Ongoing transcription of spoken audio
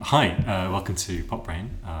Hi, welcome to Pop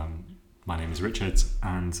Brain. My name is Richard,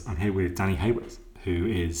 and I'm here with Danny Hayward, who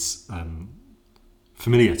is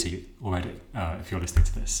familiar to you already, if you're listening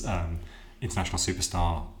to this. International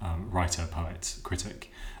superstar, writer, poet,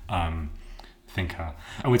 critic, thinker.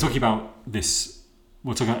 And we're talking about a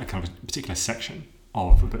kind of a particular section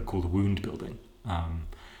of a book called Wound Building,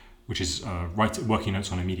 which is working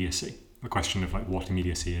notes on immediacy, the question of what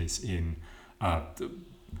immediacy is in,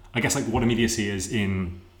 what immediacy is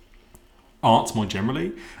in art more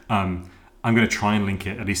generally. I'm going to try and link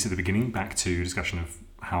it, at least at the beginning, back to a discussion of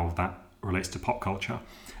how that relates to pop culture.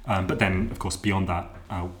 But then, of course, beyond that,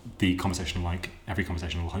 the conversation, like every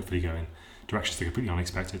conversation, will hopefully go in directions that are completely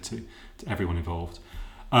unexpected to everyone involved.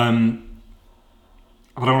 But I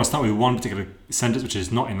want to start with one particular sentence, which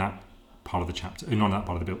is not in that part of the chapter, not in that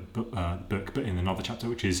part of the book, but in another chapter,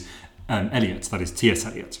 which is Eliot, that is T.S.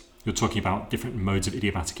 Eliot. You're talking about different modes of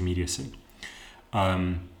idiomatic immediacy.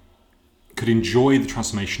 Could enjoy the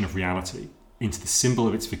transformation of reality into the symbol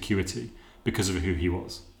of its vacuity because of who he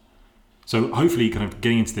was. So hopefully kind of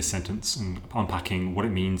getting into this sentence and unpacking what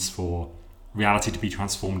it means for reality to be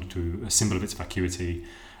transformed to a symbol of its vacuity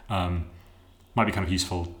might be kind of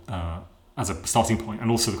useful as a starting point. And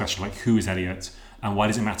also the question of who is Eliot and why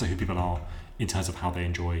does it matter who people are in terms of how they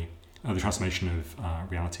enjoy the transformation of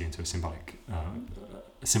reality into a symbol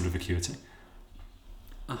of vacuity.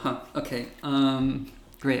 Okay.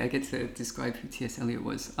 Great, I get to describe who T.S. Eliot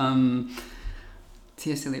was.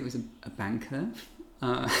 T.S. Eliot was a banker.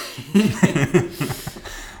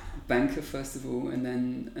 Banker first of all, and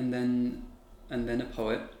then a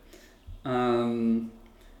poet, and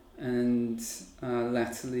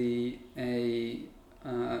latterly a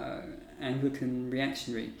Anglican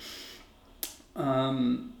reactionary.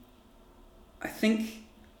 I think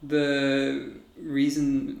the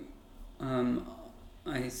reason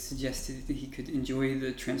I suggested that he could enjoy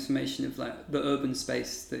the transformation of the urban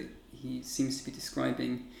space that he seems to be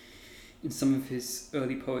describing in some of his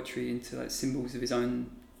early poetry into symbols of his own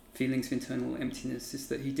feelings of internal emptiness is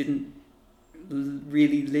that he didn't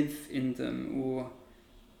really live in them, or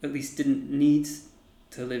at least didn't need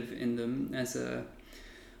to live in them as a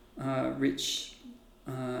rich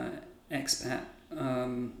expat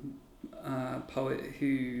poet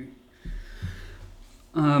who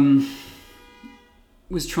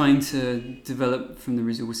was trying to develop from the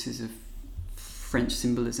resources of French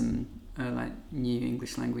symbolism, new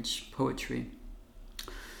English language poetry.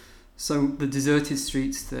 So the deserted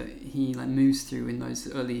streets that he moves through in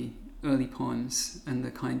those early poems, and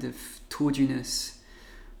the kind of tawdriness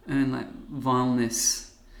and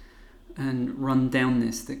vileness and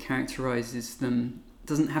rundownness that characterizes them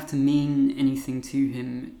doesn't have to mean anything to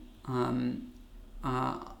him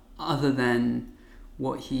other than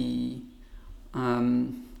what he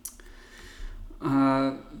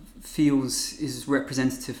feels is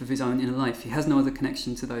representative of his own inner life. He has no other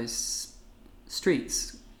connection to those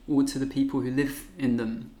streets or to the people who live in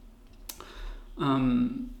them.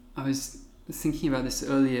 I was thinking about this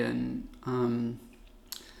earlier, and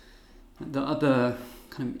the other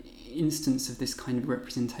kind of instance of this kind of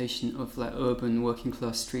representation of urban working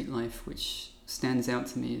class street life which stands out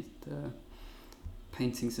to me is the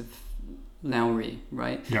paintings of Lowry,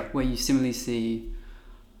 right? Yep. Where you similarly see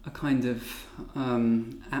a kind of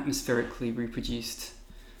atmospherically reproduced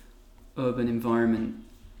urban environment,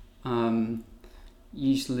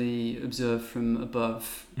 usually observed from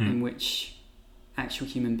above, in which actual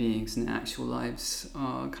human beings and actual lives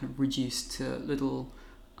are kind of reduced to little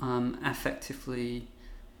affectively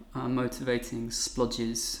motivating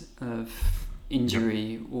splodges of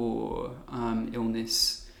injury or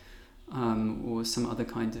illness or some other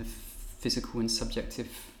kind of physical and subjective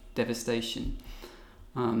devastation.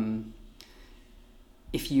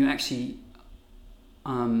 If you actually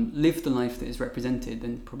live the life that is represented,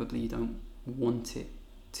 then probably you don't want it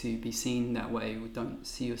to be seen that way, or don't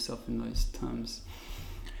see yourself in those terms.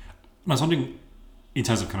 I was wondering, in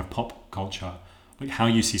terms of kind of pop culture, how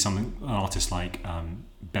you see an artist like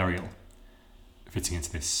Burial fitting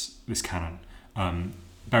into this canon.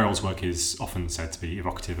 Burial's work is often said to be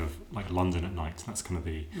evocative of London at night. That's kind of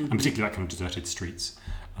and particularly that kind of deserted streets.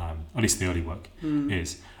 At least the early work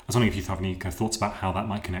is. I was wondering if you have any kind of thoughts about how that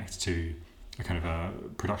might connect to a kind of a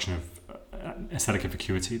production of aesthetic of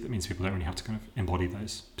vacuity that means people don't really have to kind of embody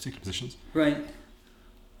those particular positions. Right.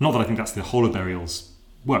 Not that I think that's the whole of Burial's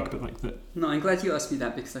work, but that. No, I'm glad you asked me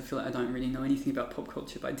that, because I feel like I don't really know anything about pop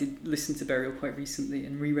culture, but I did listen to Burial quite recently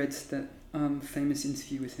and reread that famous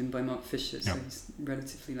interview with him by Mark Fisher, so he's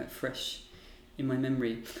relatively fresh in my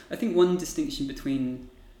memory. I think one distinction between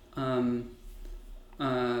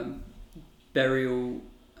Burial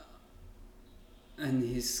and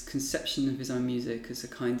his conception of his own music as a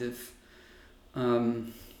kind of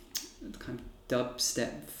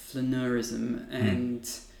dubstep flaneurism, and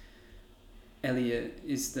Eliot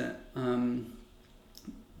is that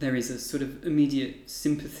there is a sort of immediate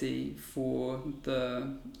sympathy for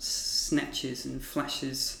the snatches and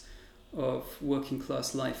flashes of working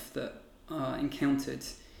class life that are encountered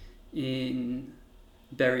in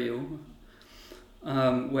Burial,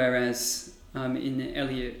 whereas in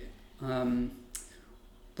Eliot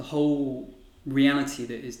the whole reality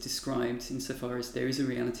that is described, insofar as there is a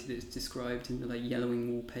reality that is described in the like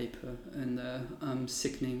yellowing wallpaper and the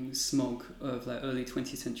sickening smog of like early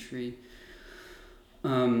 20th century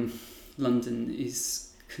London,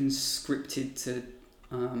 is conscripted to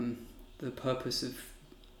the purpose of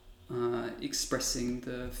expressing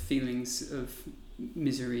the feelings of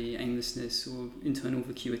misery, aimlessness, or internal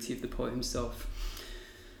vacuity of the poet himself.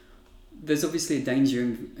 There's obviously a danger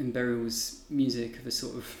in Burial's music of a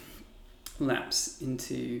sort of lapse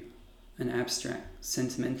into an abstract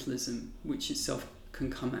sentimentalism, which itself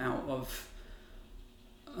can come out of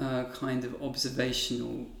a kind of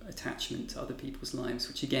observational attachment to other people's lives,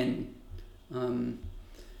 which again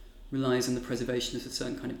relies on the preservation of a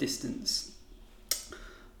certain kind of distance.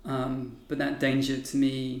 But that danger to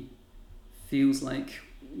me feels like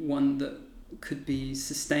one that could be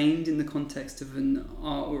sustained in the context of an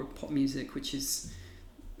art or a pop music which is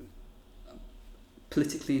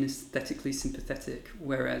politically and aesthetically sympathetic,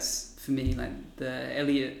 whereas for me, like, the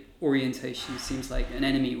Eliot orientation seems like an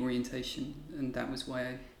enemy orientation, and that was why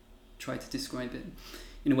I tried to describe it.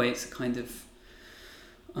 In a way, it's a kind of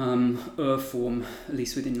form, at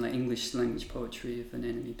least within like English language poetry, of an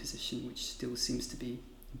enemy position, which still seems to be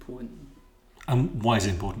important. And why is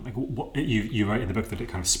it important? Like, what you wrote in the book that it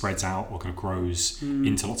kind of spreads out or kind of grows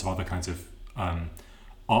into lots of other kinds of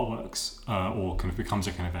artworks, or kind of becomes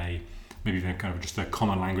a kind of a maybe kind of just a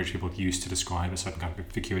common language people use to describe a certain kind of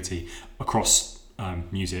vacuity across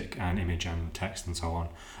music and image and text and so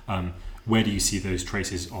on. Where do you see those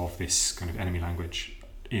traces of this kind of enemy language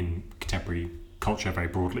in contemporary culture very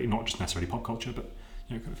broadly, not just necessarily pop culture, but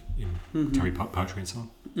kind of in contemporary poetry and so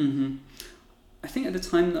on? Mm-hmm. I think at the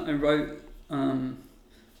time that I wrote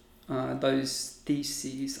those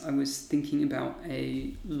theses, I was thinking about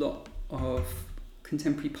a lot of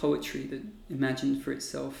contemporary poetry that imagined for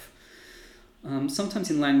itself,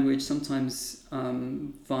 sometimes in language, sometimes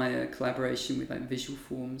via collaboration with like visual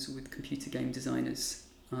forms or with computer game designers,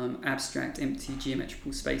 abstract, empty,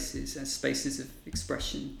 geometrical spaces as spaces of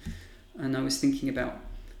expression. And I was thinking about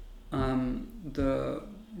the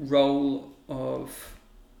role of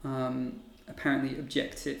apparently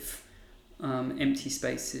objective empty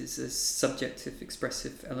spaces as subjective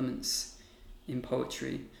expressive elements in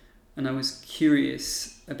poetry, and I was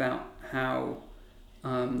curious about how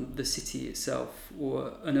the city itself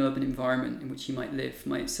or an urban environment in which you might live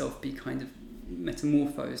might itself be kind of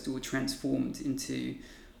metamorphosed or transformed into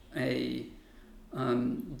a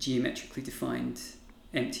geometrically defined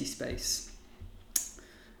empty space,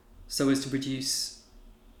 so as to produce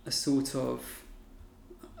a sort of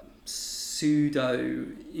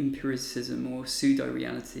pseudo-empiricism or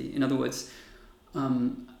pseudo-reality. In other words, I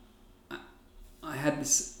had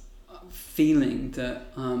this feeling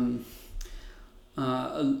that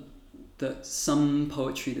that some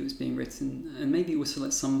poetry that was being written, and maybe also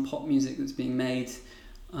like some pop music that was being made,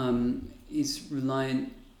 is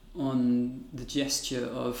reliant on the gesture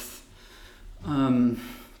of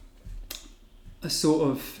a sort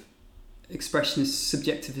of expressionist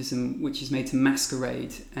subjectivism which is made to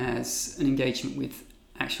masquerade as an engagement with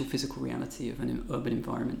actual physical reality of an urban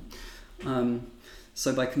environment.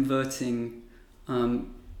 So by converting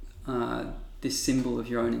this symbol of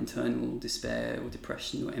your own internal despair or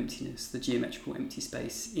depression or emptiness, the geometrical empty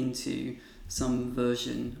space, into some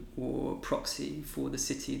version or proxy for the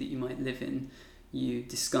city that you might live in, you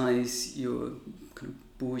disguise your kind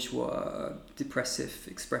of bourgeois, depressive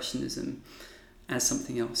expressionism as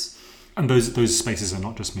something else. And those spaces are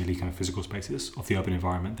not just merely kind of physical spaces of the urban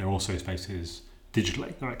environment, they're also spaces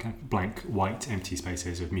digitally, right? Kind of blank, white, empty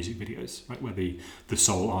spaces of music videos, right? Where the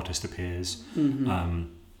sole artist appears,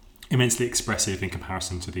 immensely expressive in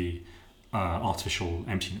comparison to the artificial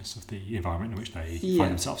emptiness of the environment in which they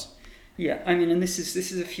find themselves. Yeah, I mean, and this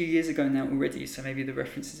is a few years ago now already, so maybe the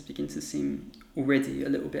references begin to seem already a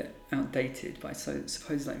little bit outdated, but I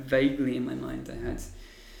suppose like vaguely in my mind I had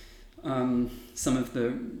some of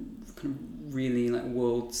the kind of really like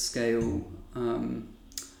world scale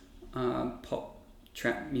pop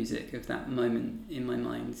trap music of that moment in my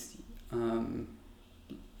mind.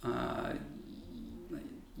 Like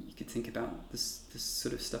you could think about this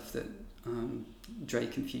sort of stuff that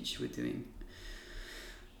Drake and Future were doing.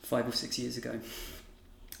 5 or 6 years ago.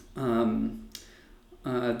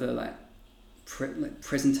 The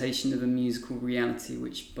presentation of a musical reality,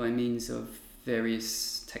 which by means of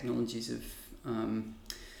various technologies of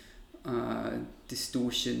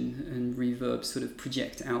distortion and reverb sort of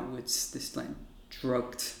project outwards this like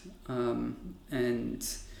drugged and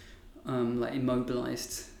like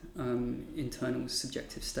immobilized internal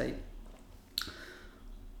subjective state.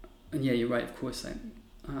 And yeah, you're right, of course, like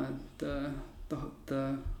the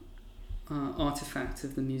artifact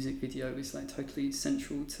of the music video is like totally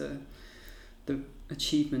central to the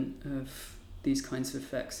achievement of these kinds of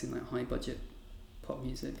effects in like high budget pop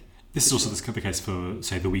music. This is also the case for,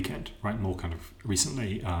 say, The Weeknd, right? More kind of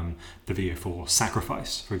recently, the video for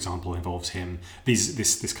Sacrifice, for example, involves him.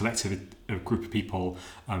 This collective group of people,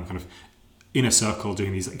 kind of in a circle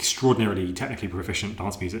doing these extraordinarily technically proficient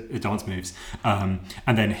dance moves, and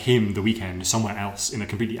then him, The Weeknd, somewhere else in a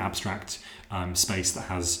completely abstract space that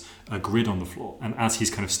has a grid on the floor. And as he's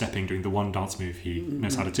kind of stepping, doing the one dance move he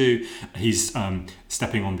knows how to do, he's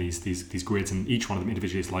stepping on these grids, and each one of them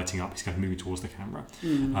individually is lighting up. He's kind of moving towards the camera.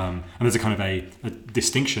 And there's a kind of a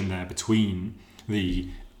distinction there between the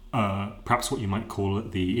perhaps what you might call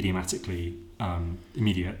the idiomatically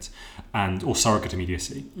immediate or surrogate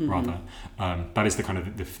immediacy, rather. That is the kind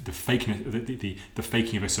of the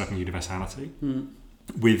faking of a certain universality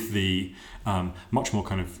with the much more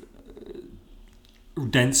kind of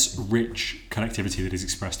dense, rich collectivity that is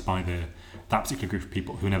expressed by that particular group of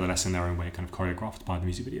people who are nevertheless in their own way kind of choreographed by the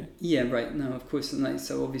music video. Yeah, right. No, of course. And like,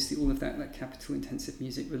 so obviously all of that like capital intensive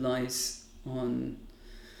music relies on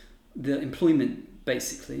the employment,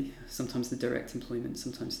 basically, sometimes the direct employment,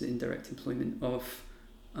 sometimes the indirect employment of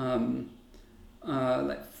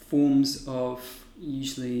like forms of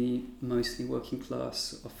usually mostly working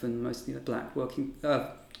class, often mostly the black working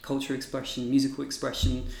culture expression, musical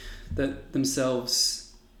expression that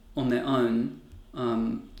themselves on their own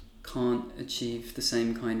can't achieve the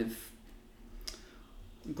same kind of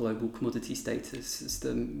global commodity status as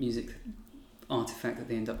the music artifact that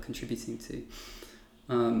they end up contributing to.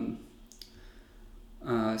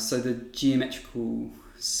 So the geometrical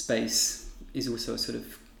space is also a sort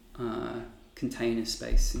of container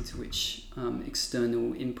space into which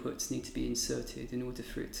external inputs need to be inserted in order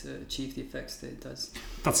for it to achieve the effects that it does.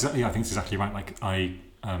 I think it's exactly right. Like I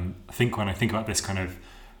think when I think about this kind of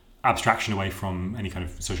abstraction away from any kind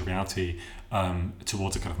of social reality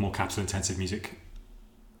towards a kind of more capital intensive music,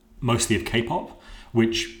 mostly of K-pop,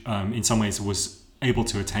 which in some ways was able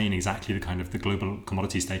to attain exactly the kind of the global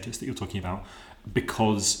commodity status that you're talking about,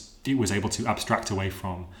 because it was able to abstract away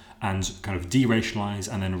from and kind of de-racialize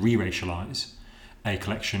and then re-racialize a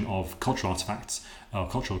collection of cultural artifacts,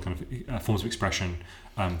 cultural kind of forms of expression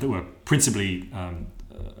that were principally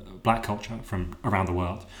black culture from around the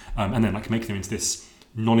world, and then like make them into this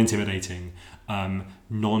non-intimidating, kind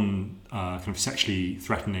of sexually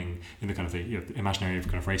threatening in the kind of the imaginary of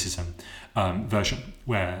kind of racism version,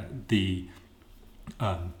 where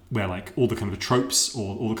like all the kind of tropes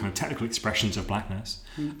or all the kind of technical expressions of blackness,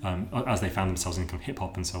 as they found themselves in kind of hip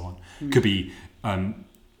hop and so on, could be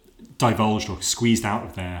divulged or squeezed out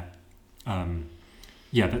of their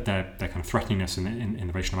their kind of threateningness in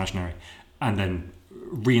the racial imaginary, and then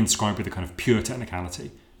reinscribed with the kind of pure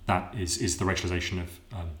technicality that is the racialization of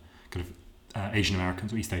kind of Asian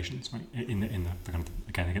Americans or East Asians, right? In the kind of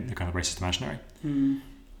again the kind of racist imaginary.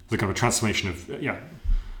 The kind of a transformation of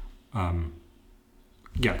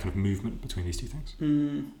kind of movement between these two things.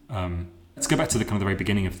 Let's go back to the kind of the very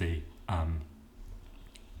beginning of the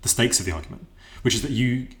stakes of the argument, which is that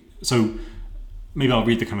so maybe I'll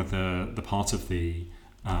read the kind of the part of the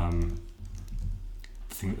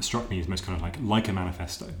thing that struck me as most kind of like a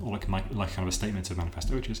manifesto, or like kind of a statement of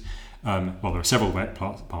manifesto, which is there are several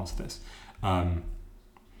parts of this, that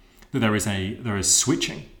there is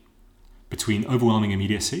switching between overwhelming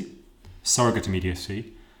immediacy, surrogate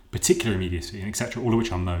immediacy, particular immediacy, and etc., all of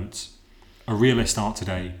which are modes. A realist art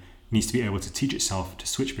today needs to be able to teach itself to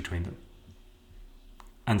switch between them.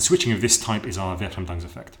 And switching of this type is our Wertvermutungseffekt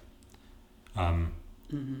effect.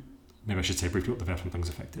 Maybe I should say briefly what the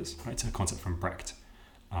Wertvermutungseffekt is. Right? It's a concept from Brecht,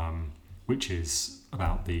 which is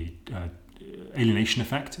about the alienation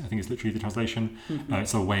effect. I think it's literally the translation.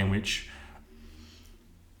 It's a way in which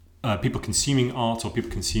people consuming art or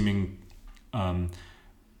people consuming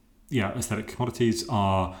aesthetic commodities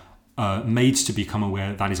are made to become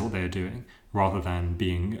aware that is what they're doing, rather than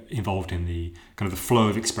being involved in the kind of the flow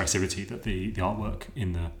of expressivity that the artwork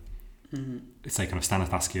in the say kind of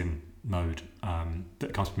Stanislavskian mode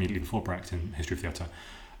that comes immediately before Brecht in History of Theatre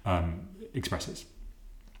expresses.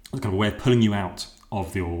 It's kind of a way of pulling you out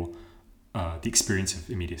of your the experience of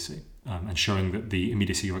immediacy and showing that the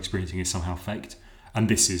immediacy you're experiencing is somehow faked. And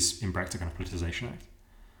this is, in brackets, a kind of politicization act.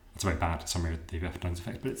 It's a very bad summary of the Effertones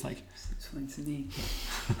effect, but it's like... It's fine to me.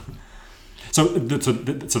 So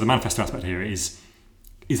the manifesto aspect here is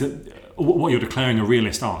that what you're declaring a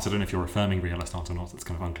realist art, I don't know if you're affirming realist art or not, that's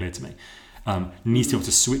kind of unclear to me, needs to be able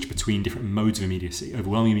to switch between different modes of immediacy: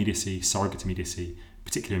 overwhelming immediacy, surrogate immediacy,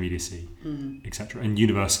 particular immediacy, etc., and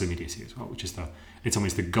universal immediacy as well, which is it's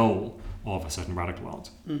almost the goal of a certain radical art.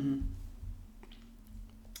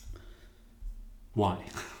 Why?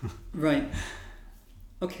 Right.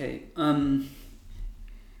 Okay.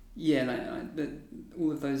 Yeah,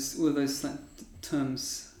 all of those like,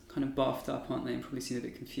 terms kind of bathed up, aren't they? And probably seem a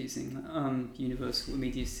bit confusing. Like, universal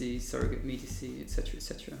immediacy, surrogate immediacy, etc.,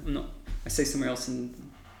 etc. I say somewhere else in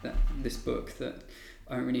this book that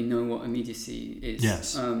I don't really know what immediacy is.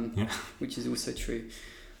 Yes. Which is also true.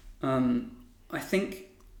 I think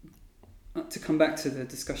to come back to the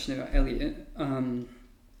discussion about Eliot,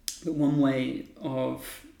 that one way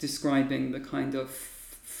of describing the kind of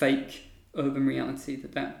fake urban reality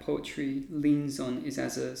that poetry leans on is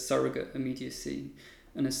as a surrogate immediacy.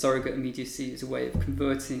 And a surrogate immediacy is a way of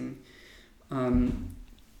converting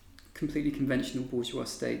completely conventional bourgeois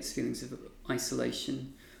states, feelings of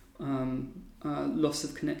isolation, loss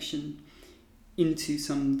of connection, into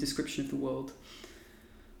some description of the world.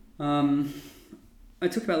 I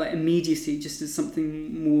talk about like immediacy just as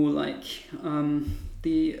something more like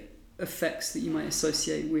the effects that you might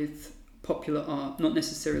associate with popular art, not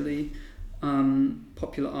necessarily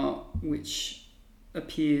popular art which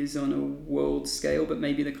appears on a world scale, but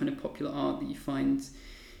maybe the kind of popular art that you find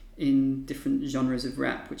in different genres of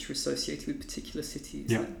rap which are associated with particular cities.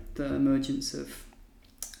 Yeah. Like the emergence of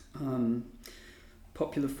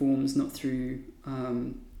popular forms not through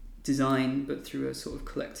design but through a sort of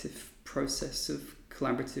collective process of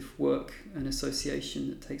collaborative work and association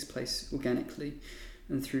that takes place organically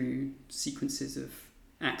and through sequences of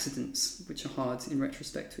accidents which are hard in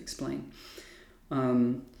retrospect to explain.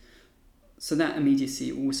 So that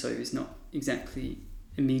immediacy also is not exactly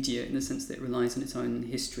immediate in the sense that it relies on its own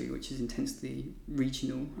history, which is intensely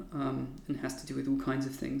regional and has to do with all kinds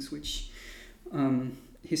of things which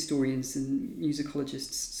historians and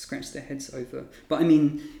musicologists scratch their heads over. But I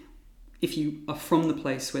mean, if you are from the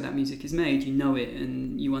place where that music is made, you know it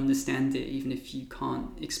and you understand it, even if you can't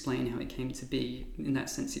explain how it came to be. In that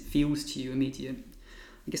sense, it feels to you immediate.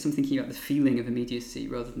 I guess I'm thinking about the feeling of immediacy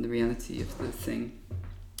rather than the reality of the thing.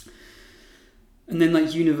 And then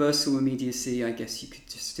like universal immediacy, I guess you could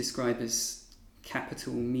just describe as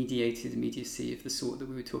capital mediated immediacy of the sort that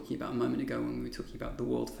we were talking about a moment ago when we were talking about the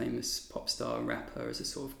world famous pop star rapper as a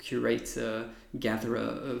sort of curator, gatherer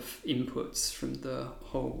of inputs from the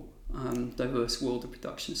whole diverse world of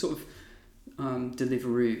production, sort of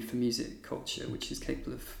Deliveroo for music culture, which is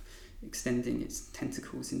capable of extending its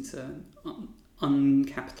tentacles into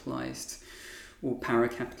uncapitalized or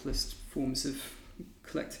paracapitalist forms of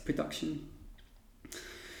collective production.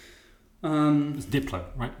 It's Diplo,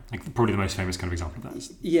 right? Like probably the most famous kind of example of that.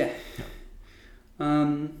 Yeah.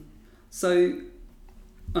 So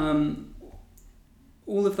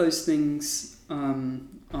all of those things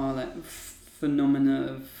are like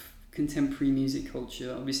phenomena of contemporary music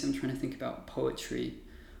culture. Obviously, I'm trying to think about poetry.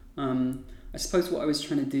 I suppose what I was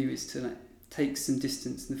trying to do is to like take some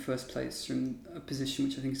distance in the first place from a position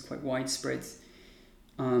which I think is quite widespread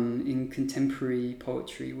in contemporary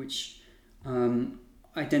poetry, which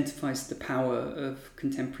identifies the power of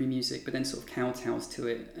contemporary music, but then sort of kowtows to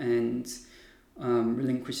it and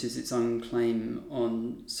relinquishes its own claim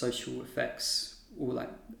on social effects or like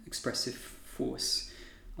expressive force.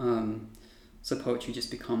 So poetry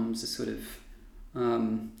just becomes a sort of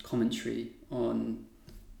commentary on,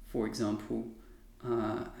 for example,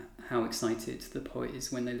 how excited the poet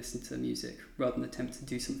is when they listen to music, rather than attempt to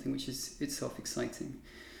do something which is itself exciting.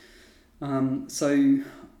 So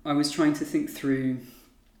I was trying to think through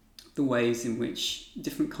the ways in which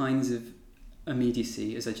different kinds of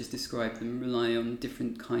immediacy, as I just described them, rely on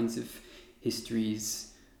different kinds of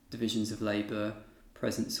histories, divisions of labour,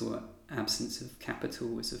 presence or absence of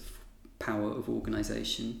capital as of power of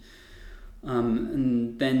organisation,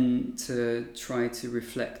 and then to try to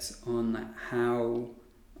reflect on how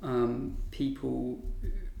people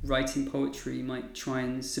writing poetry might try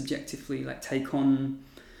and subjectively like take on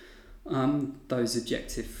those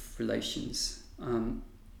objective relations.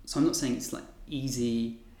 So I'm not saying it's like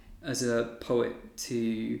easy as a poet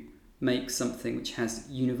to make something which has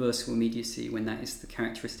universal immediacy when that is the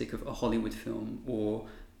characteristic of a Hollywood film or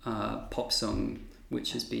a pop song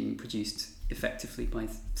which has been produced effectively by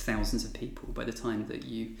thousands of people by the time that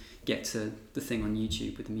you get to the thing on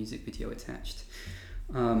YouTube with the music video attached.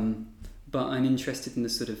 But I'm interested in the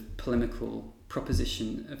sort of polemical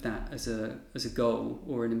proposition of that as a goal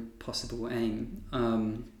or an impossible aim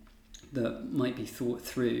that might be thought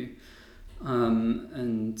through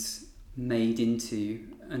and made into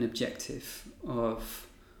an objective of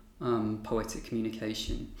poetic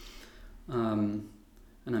communication.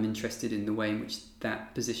 And I'm interested in the way in which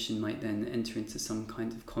that position might then enter into some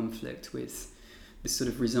kind of conflict with this sort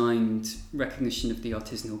of resigned recognition of the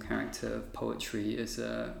artisanal character of poetry as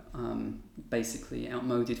a basically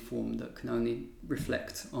outmoded form that can only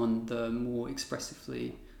reflect on the more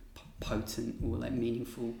expressively potent or like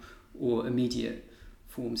meaningful or immediate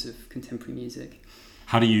forms of contemporary music.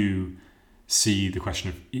 How do you see the question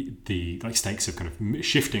of the like stakes of kind of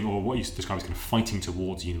shifting, or what you describe as kind of fighting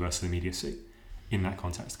towards universal immediacy in that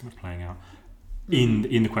context, kind of playing out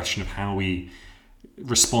in the question of how we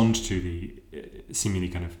respond to the seemingly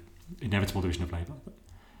kind of inevitable division of labour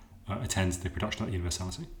that attends the production of that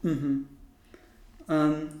universality?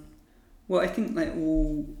 Well, I think like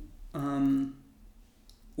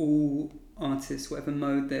all artists, whatever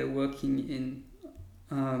mode they're working in,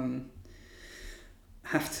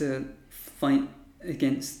 have to fight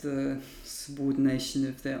against the subordination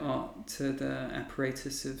of their art to the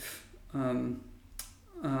apparatus of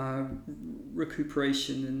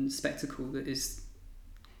recuperation and spectacle that is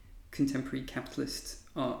contemporary capitalist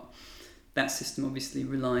art. That system obviously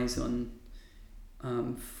relies on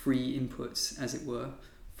free inputs, as it were,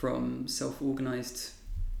 from self-organised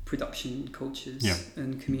production cultures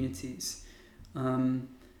and communities.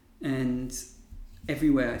 And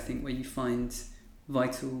everywhere, I think, where you find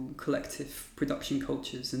vital collective production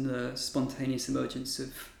cultures and the spontaneous emergence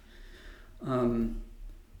of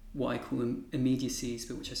what I call immediacies,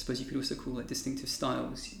 but which I suppose you could also call like distinctive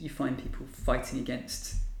styles, you find people fighting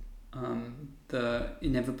against the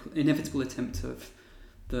inevitable attempt of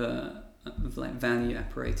like value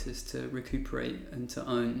apparatus to recuperate and to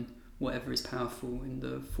own whatever is powerful in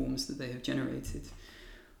the forms that they have generated.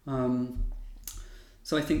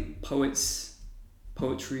 So I think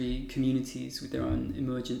poetry communities with their own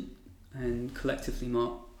emergent and collectively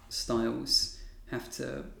marked styles have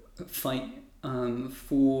to fight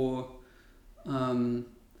for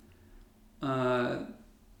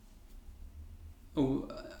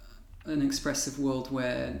an expressive world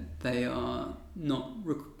where they are not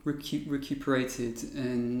recuperated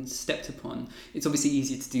and stepped upon. It's obviously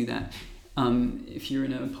easier to do that if you're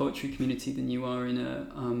in a poetry community than you are in a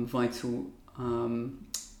vital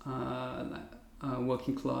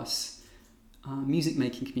working class music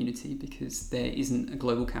making community, because there isn't a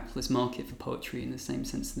global capitalist market for poetry in the same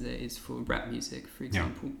sense that there is for rap music, for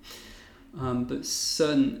example. But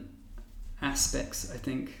certain aspects, I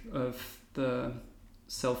think, of the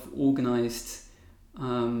self-organized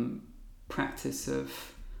practice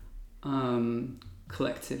of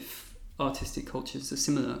collective artistic cultures are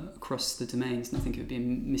similar across the domains, and I think it would be a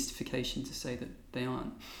mystification to say that they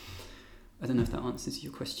aren't. I don't know if that answers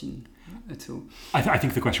your question at all. I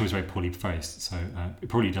think the question was very poorly phrased, so it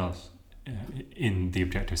probably does in the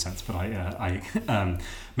objective sense, but I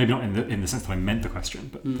maybe not in the sense that I meant the question,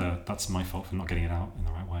 but that's my fault for not getting it out in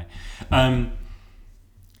the right way.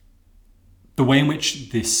 The way in which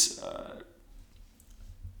this,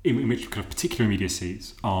 in which kind of particular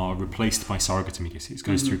immediacies are replaced by surrogate immediacies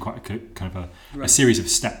goes through quite a kind of a series of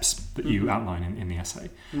steps that you outline in the essay.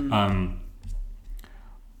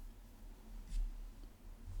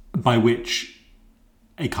 By which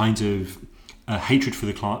a kind of hatred for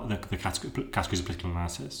the categories of political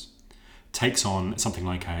analysis takes on something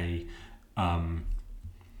like a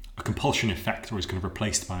compulsion effect, or is kind of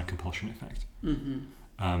replaced by a compulsion effect.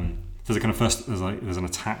 There's a kind of there's an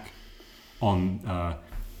attack on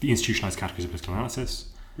the institutionalized categories of political analysis,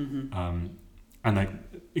 and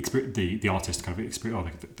the artist kind of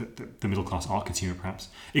the middle class art consumer perhaps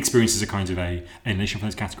experiences a kind of a alienation from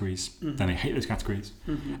those categories. Then they hate those categories,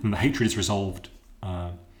 and the hatred is resolved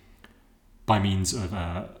by means of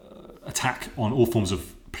attack on all forms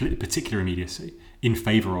of particular immediacy in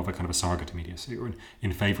favor of a kind of a surrogate immediacy, or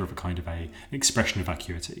in favor of a kind of an expression of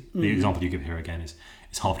vacuity. The example you give here again is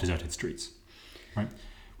half deserted streets, right,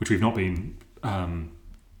 which we've not been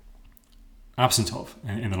absent of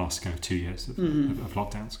in the last kind of 2 years of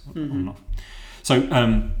lockdowns on and off. So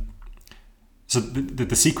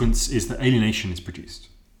the sequence is that alienation is produced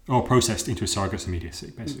or processed into a surrogate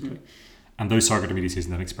immediacy, basically, and those surrogate immediacies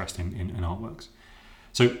are then expressed in artworks.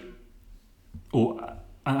 So,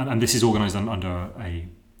 and this is organised under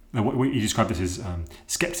what you describe this as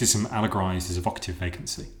skepticism allegorised as evocative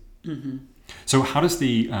vacancy. So how does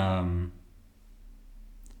a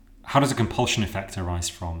compulsion effect arise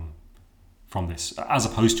from from this, as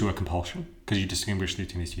opposed to a compulsion, because you distinguish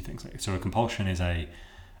between these two things. So a compulsion is the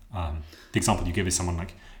example you give is someone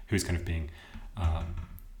like who's kind of being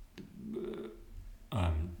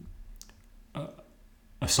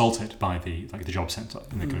assaulted by the job centre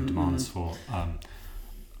and the kind of demands for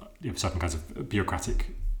certain kinds of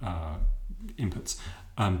bureaucratic inputs.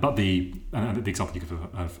 But the example you give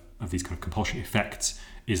of these kind of compulsion effects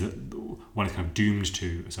is that one is kind of doomed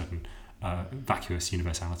to a certain vacuous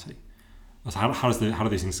universality. So how does that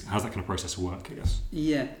kind of process work, I guess?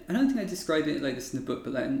 Yeah, I don't think I describe it like this in the book,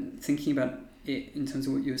 but like thinking about it in terms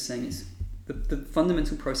of what you were saying is the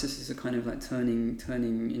fundamental processes are kind of like turning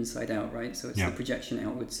inside out, right? So it's the projection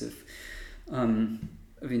outwards of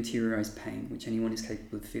interiorized pain, which anyone is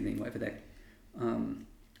capable of feeling, whatever their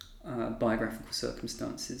biographical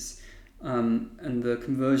circumstances, and the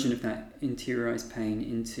conversion of that interiorized pain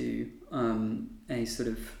into a sort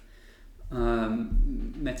of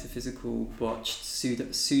metaphysical, botched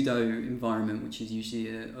pseudo environment, which is usually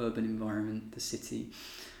an urban environment, the city.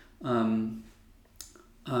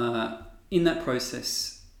 In that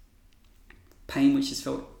process, pain which is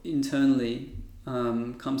felt internally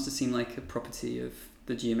comes to seem like a property of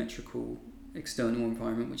the geometrical external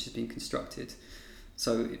environment which is being constructed.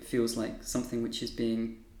 So it feels like something which is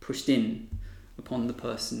being pushed in upon the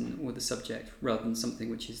person or the subject, rather than something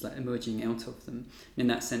which is like emerging out of them. And in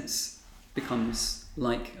that sense, becomes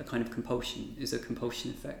like a kind of compulsion, is a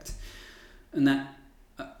compulsion effect. And that,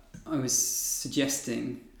 I was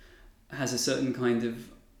suggesting, has a certain kind of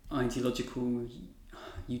ideological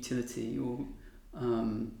utility or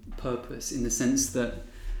purpose, in the sense that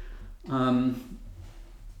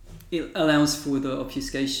it allows for the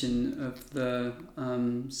obfuscation of the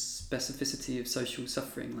specificity of social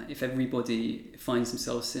suffering. Like if everybody finds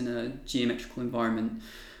themselves in a geometrical environment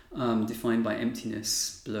defined by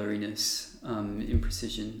emptiness, blurriness,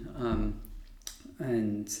 imprecision,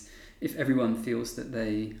 and if everyone feels that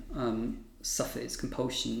they suffer its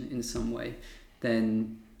compulsion in some way,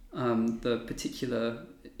 then the particular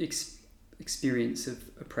experience of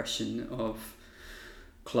oppression of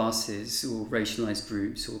classes or racialized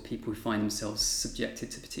groups or people who find themselves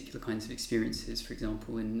subjected to particular kinds of experiences, for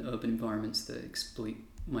example, in urban environments that exploit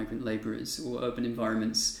migrant labourers, or urban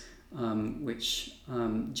environments which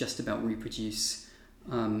just about reproduce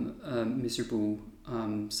a miserable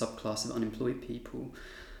subclass of unemployed people,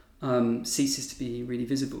 ceases to be really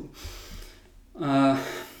visible. And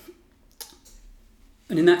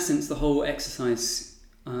in that sense, the whole exercise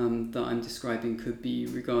that I'm describing could be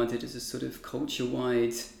regarded as a sort of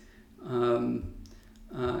culture-wide,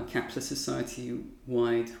 capitalist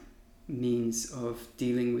society-wide means of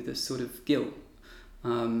dealing with a sort of guilt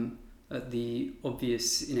at the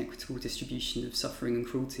obvious inequitable distribution of suffering and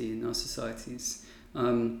cruelty in our societies.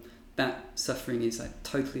 That suffering is like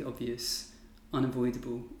totally obvious,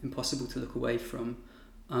 unavoidable, impossible to look away from.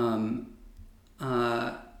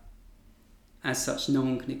 As such, no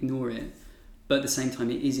one can ignore it, but at the same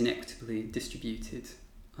time it is inequitably distributed,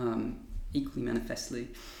 equally manifestly.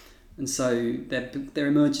 And so there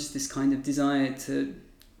emerges this kind of desire to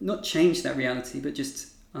not change that reality, but just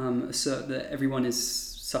assert that everyone is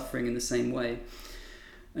suffering in the same way.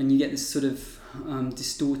 And you get this sort of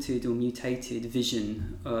distorted or mutated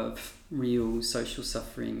vision of real social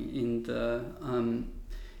suffering in the,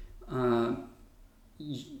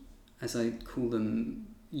 as I call them,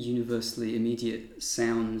 universally immediate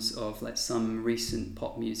sounds of like some recent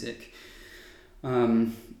pop music,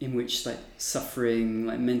 in which like suffering,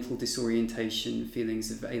 like mental disorientation, feelings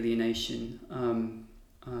of alienation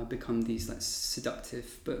become these like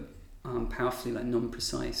seductive but powerfully like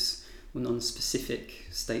non-precise or non-specific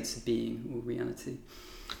states of being or reality.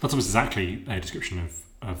 That's almost exactly a description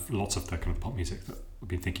of lots of the kind of pop music that we've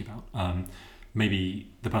been thinking about. Maybe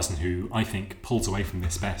the person who I think pulls away from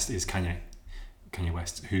this best is Kanye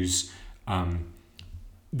West, who's where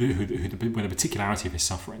the particularity of his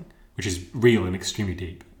suffering, which is real and extremely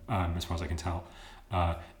deep, as far as I can tell,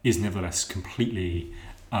 is nevertheless completely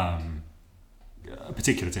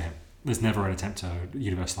particular to him. There's never an attempt to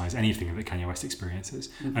universalize anything that Kanye West experiences,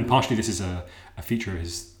 and partially this is a feature of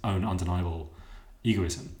his own undeniable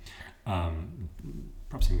egoism,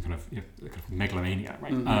 perhaps even kind of megalomania,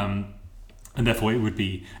 right? And therefore it would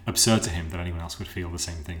be absurd to him that anyone else would feel the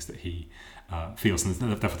same things that he feels, and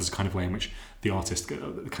therefore there's a kind of way in which the artist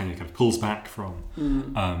kind of pulls back from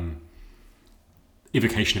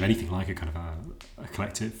evocation of anything like a kind of a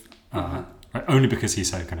collective, right? Only because he's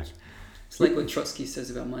so kind of... It's like what Trotsky says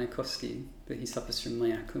about Mayakovsky, that he suffers from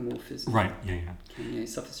myacomorphism. Right, yeah. Kanye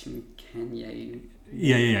suffers from Kanye.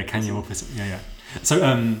 Yeah, Kanye-morphism, yeah. So,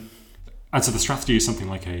 and so the strategy is something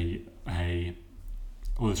like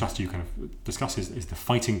or the strategy you kind of discuss is the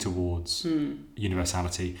fighting towards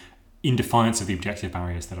universality in defiance of the objective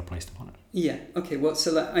barriers that are placed upon it. Yeah. Okay. Well,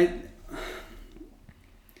 so I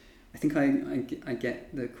think I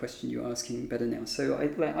get the question you're asking better now. So I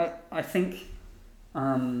think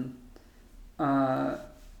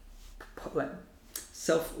like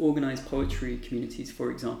self-organized poetry communities,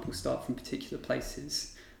 for example, start from particular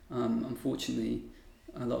places. Unfortunately,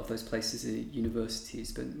 a lot of those places are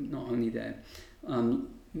universities, but not only there.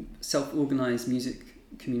 Self-organized music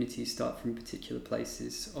communities start from particular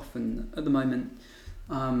places. Often, at the moment,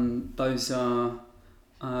 those are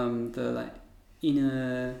the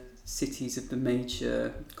inner cities of the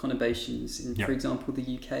major conurbations. For example,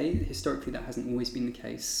 the UK. Historically, that hasn't always been the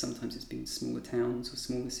case. Sometimes it's been smaller towns or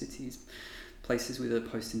smaller cities, places with a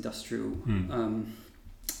post-industrial kind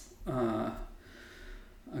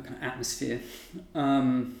of atmosphere.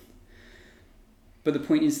 But the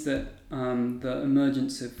point is that the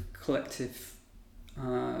emergence of collective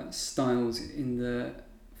styles in the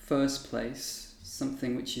first place,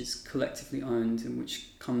 something which is collectively owned and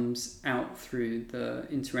which comes out through the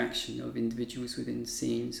interaction of individuals within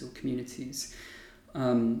scenes or communities,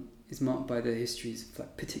 is marked by the histories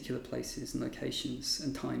of particular places and locations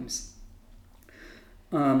and times.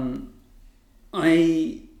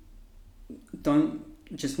 I don't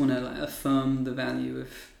just want to affirm the value of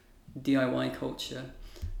DIY culture.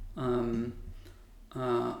 I'm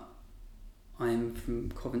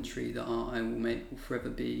from Coventry. The art I will make will forever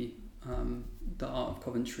be the art of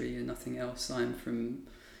Coventry and nothing else. I'm from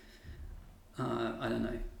I don't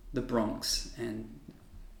know, the Bronx and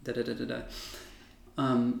da da da da da.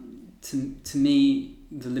 To me,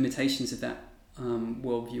 the limitations of that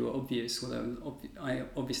worldview are obvious. Although I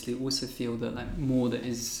obviously also feel that more that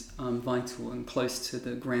is vital and close to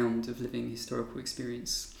the ground of living historical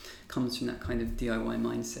experience comes from that kind of DIY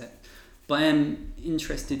mindset. But I am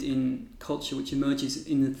interested in culture which emerges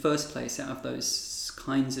in the first place out of those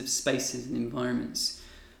kinds of spaces and environments,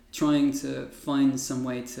 trying to find some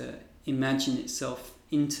way to imagine itself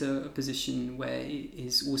into a position where it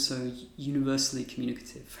is also universally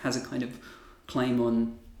communicative, has a kind of claim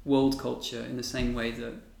on world culture in the same way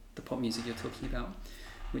that the pop music you're talking about,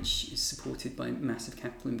 which is supported by massive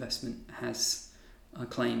capital investment, has a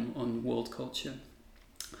claim on world culture.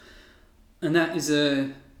 And that is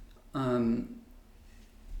a,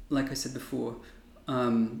 like I said before,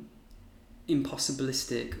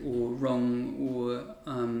 impossibilistic or wrong or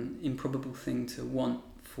improbable thing to want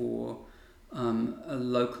for a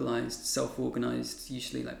localized, self-organized,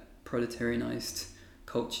 usually proletarianized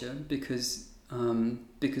culture, because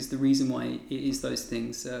the reason why it is those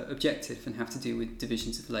things are objective and have to do with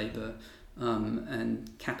divisions of labour and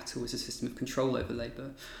capital as a system of control over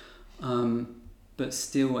labour. But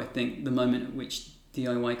still, I think the moment at which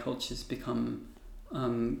DIY cultures become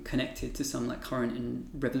connected to some current and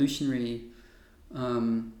revolutionary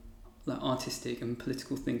artistic and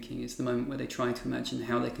political thinking is the moment where they try to imagine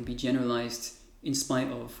how they can be generalised in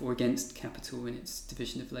spite of or against capital in its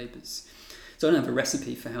division of labours. So I don't have a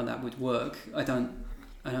recipe for how that would work. I don't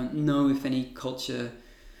know if any culture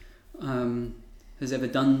has ever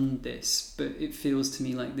done this, but it feels to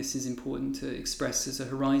me like this is important to express as a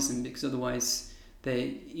horizon, because otherwise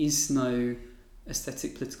there is no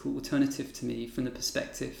aesthetic political alternative to me from the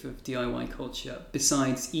perspective of DIY culture,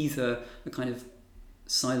 besides either a kind of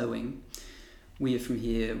siloing. We are from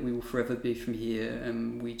here, we will forever be from here,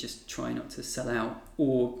 and we just try not to sell out,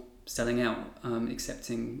 or selling out,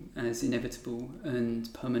 accepting as inevitable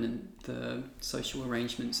and permanent the social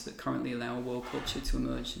arrangements that currently allow world culture to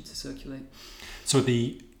emerge and to circulate. So at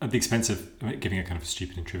the expense of giving a kind of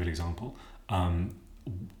stupid and trivial example,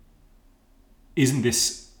 isn't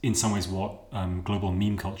this in some ways what global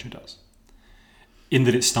meme culture does? In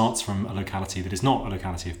that it starts from a locality that is not a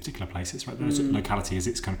locality of particular places, right? There's a locality as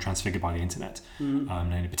it's kind of transfigured by the internet,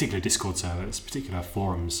 and in particular Discord servers, particular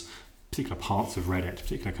forums, particular parts of Reddit,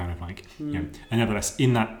 particular kind of and nevertheless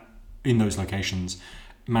in those locations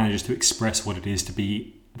manages to express what it is to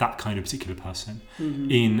be that kind of particular person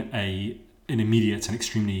in an immediate and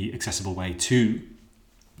extremely accessible way to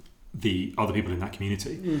the other people in that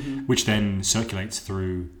community, which then circulates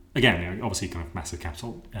through, again, obviously kind of massive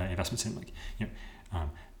capital investments in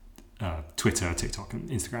Twitter, TikTok, and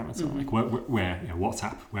Instagram, and so on, where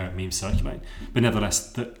WhatsApp, where memes circulate. But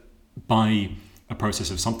nevertheless, that by a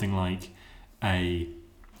process of something like a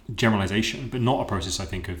generalization, but not a process, I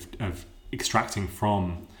think, of extracting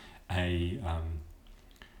from a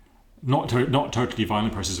not totally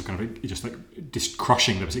violent process of kind of just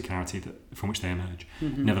crushing the particularity from which they emerge.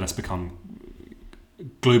 Nevertheless, become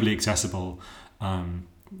globally accessible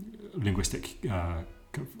linguistic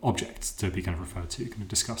kind of objects to be kind of referred to, kind of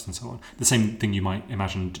discussed and so on. The same thing you might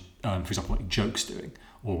imagine, for example, like jokes doing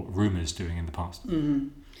or rumours doing in the past. Mm-hmm.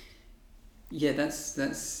 Yeah,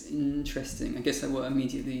 that's interesting. I guess like what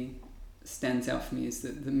immediately stands out for me is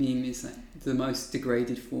that the meme is like the most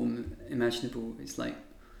degraded form imaginable. It's like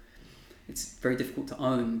it's very difficult to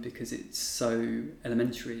own because it's so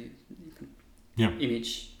elementary. Yeah.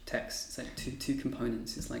 Image, text. It's like two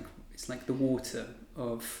components. It's like the water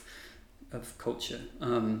of culture.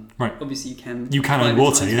 Right. Obviously, you can own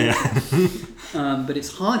water. Yeah. But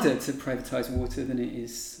it's harder to privatize water than it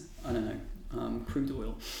is, I don't know, crude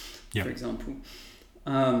oil, for example.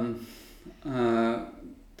 The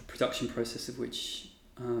production process of which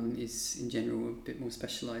is in general a bit more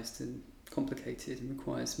specialized and complicated and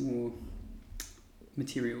requires more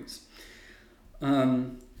materials.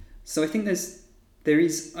 So I think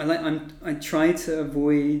I try to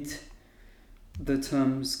avoid the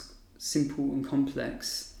terms simple and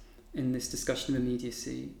complex in this discussion of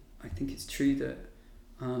immediacy. I think it's true that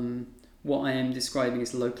what I am describing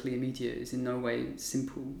as locally immediate is in no way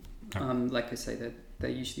simple. Like I say, they're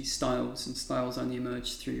usually styles, and styles only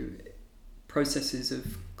emerge through processes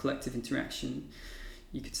of collective interaction.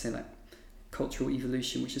 You could say like cultural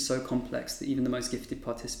evolution, which is so complex that even the most gifted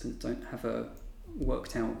participants don't have a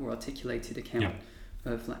worked out or articulated account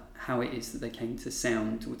of like how it is that they came to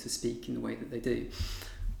sound or to speak in the way that they do.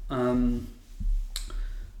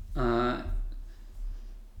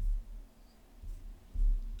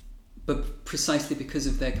 But precisely because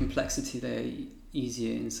of their complexity, they're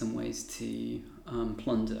easier in some ways to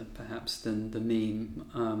plunder, perhaps, than the meme,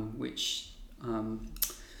 which kind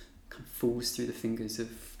of falls through the fingers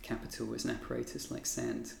of capital as an apparatus like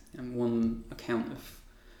sand. And one account of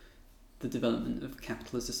the development of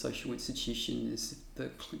capital as a social institution is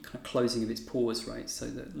the kind of closing of its pores, right? So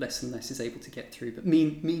that less and less is able to get through. But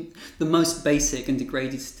the most basic and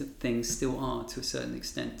degraded things still are, to a certain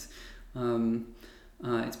extent.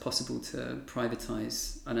 It's possible to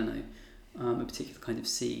privatize, I don't know, a particular kind of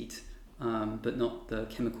seed, but not the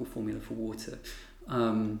chemical formula for water.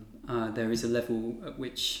 There is a level at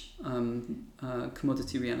which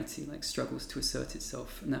commodity reality like struggles to assert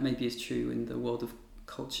itself, and that maybe is true in the world of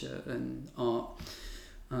culture and art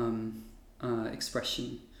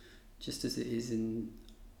expression, just as it is in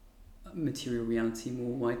material reality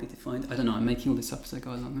more widely defined. I don't know, I'm making all this up as I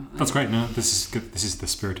go along. That's great. No, this is good. This is the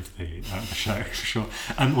spirit of the show, for sure.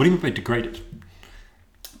 What do you mean by degraded?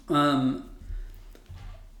 In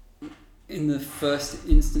the first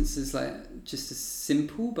instance is like just as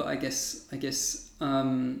simple, but I guess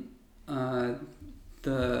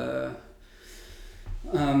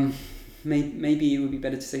maybe it would be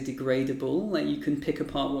better to say degradable. Like you can pick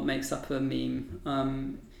apart what makes up a meme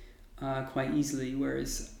quite easily,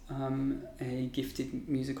 whereas a gifted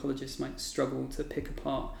musicologist might struggle to pick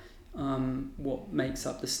apart what makes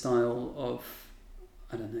up the style of,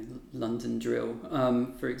 I don't know, London drill,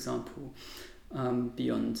 for example,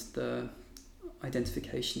 beyond the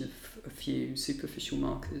identification of a few superficial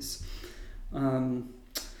markers. So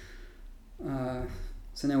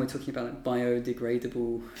now we're talking about like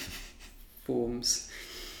biodegradable forms.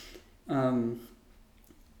 I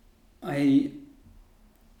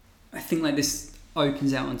think like this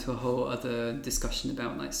opens out onto a whole other discussion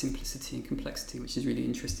about like simplicity and complexity, which is really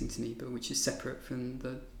interesting to me, but which is separate from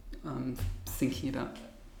the thinking about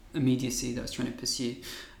immediacy that I was trying to pursue.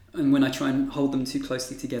 And when I try and hold them too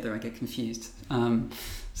closely together, I get confused.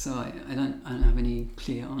 So I don't have any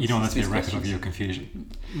clear answers. You don't want that to be a record of your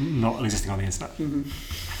confusion, not existing on the internet.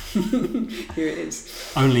 Mm-hmm. Here it is.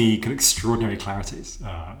 Only extraordinary clarities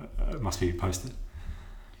must be posted.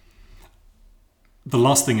 The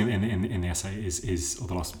last thing in the essay is, or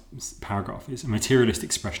the last paragraph is, materialist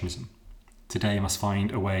expressionism. Today must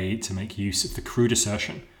find a way to make use of the crude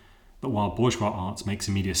assertion that while bourgeois art makes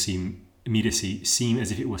immediacy seem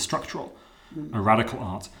as if it were structural, a radical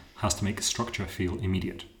art has to make structure feel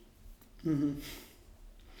immediate. Mm-hmm.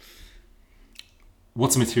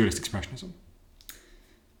 What's a materialist expressionism?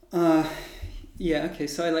 So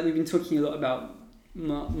like we've been talking a lot about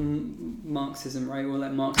Marxism, right? Or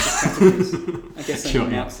like Marxist categories. I guess I'm sure,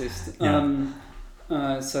 Marxist.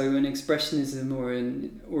 Yeah. So an expressionism or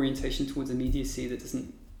an orientation towards immediacy that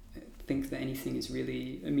doesn't think that anything is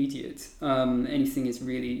really immediate. Anything is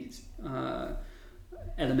really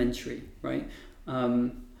elementary, right?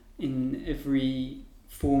 In every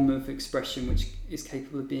form of expression which is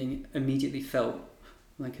capable of being immediately felt,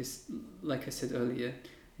 like I said earlier,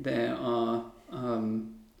 there are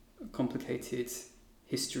complicated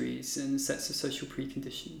histories and sets of social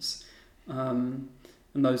preconditions, and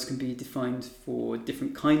those can be defined for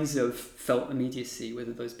different kinds of felt immediacy,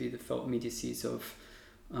 whether those be the felt immediacies of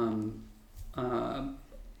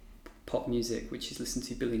pop music, which is listened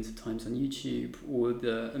to billions of times on YouTube, or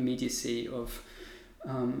the immediacy of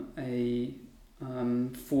a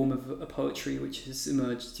form of a poetry which has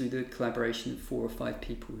emerged through the collaboration of 4 or 5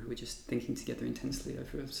 people who are just thinking together intensely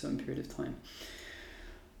over a certain period of time.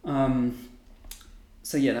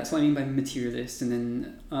 So yeah, that's what I mean by materialist. And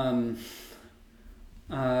then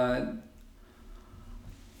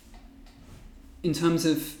in terms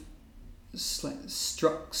of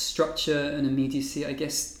structure and immediacy, I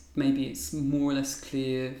guess maybe it's more or less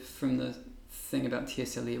clear from the thing about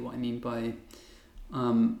T.S. Eliot what I mean by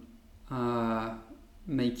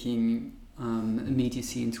making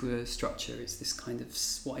immediacy into a structure. It's this kind of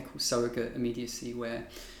what I call surrogate immediacy, where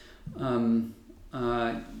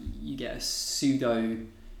you get a pseudo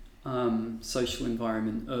social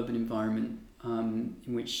environment, urban environment, in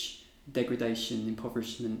which degradation,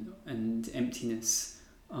 impoverishment, and emptiness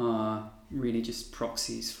are really just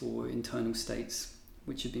proxies for internal states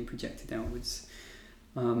which have been projected outwards.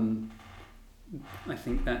 I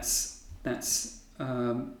think that's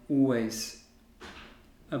always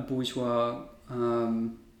a bourgeois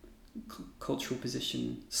cultural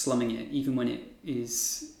position, slumming it, even when it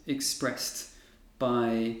is expressed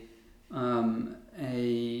by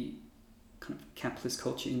a kind of capitalist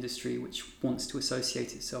culture industry which wants to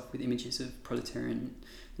associate itself with images of proletarian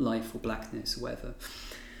life or blackness or whatever.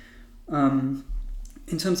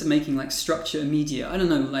 In terms of making like structure immediate, I don't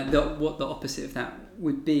know like what the opposite of that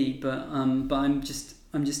would be, but I'm just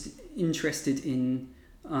interested in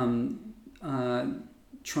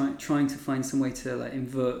trying to find some way to like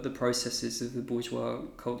invert the processes of the bourgeois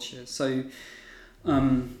culture. So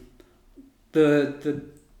the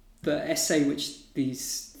essay which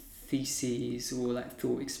these theses or like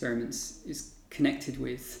thought experiments is connected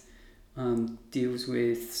with deals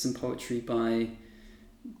with some poetry by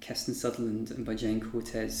Keston Sutherland and by Jane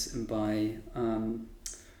Cortez and by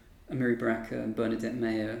Amiri Baraka and Bernadette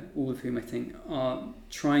Mayer, all of whom I think are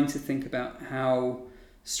trying to think about how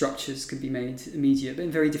structures can be made immediate, but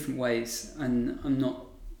in very different ways. And I'm not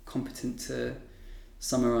competent to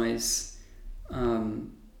summarize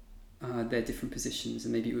their different positions,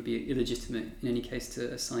 and maybe it would be illegitimate in any case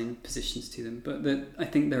to assign positions to them. But I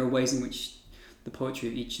think there are ways in which the poetry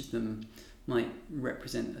of each of them might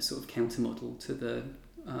represent a sort of counter-model to the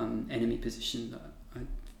enemy position that I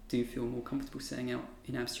do feel more comfortable setting out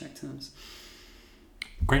in abstract terms.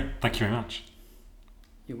 Great, thank you very much.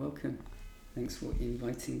 You're welcome. Thanks for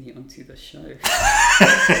inviting me onto the show.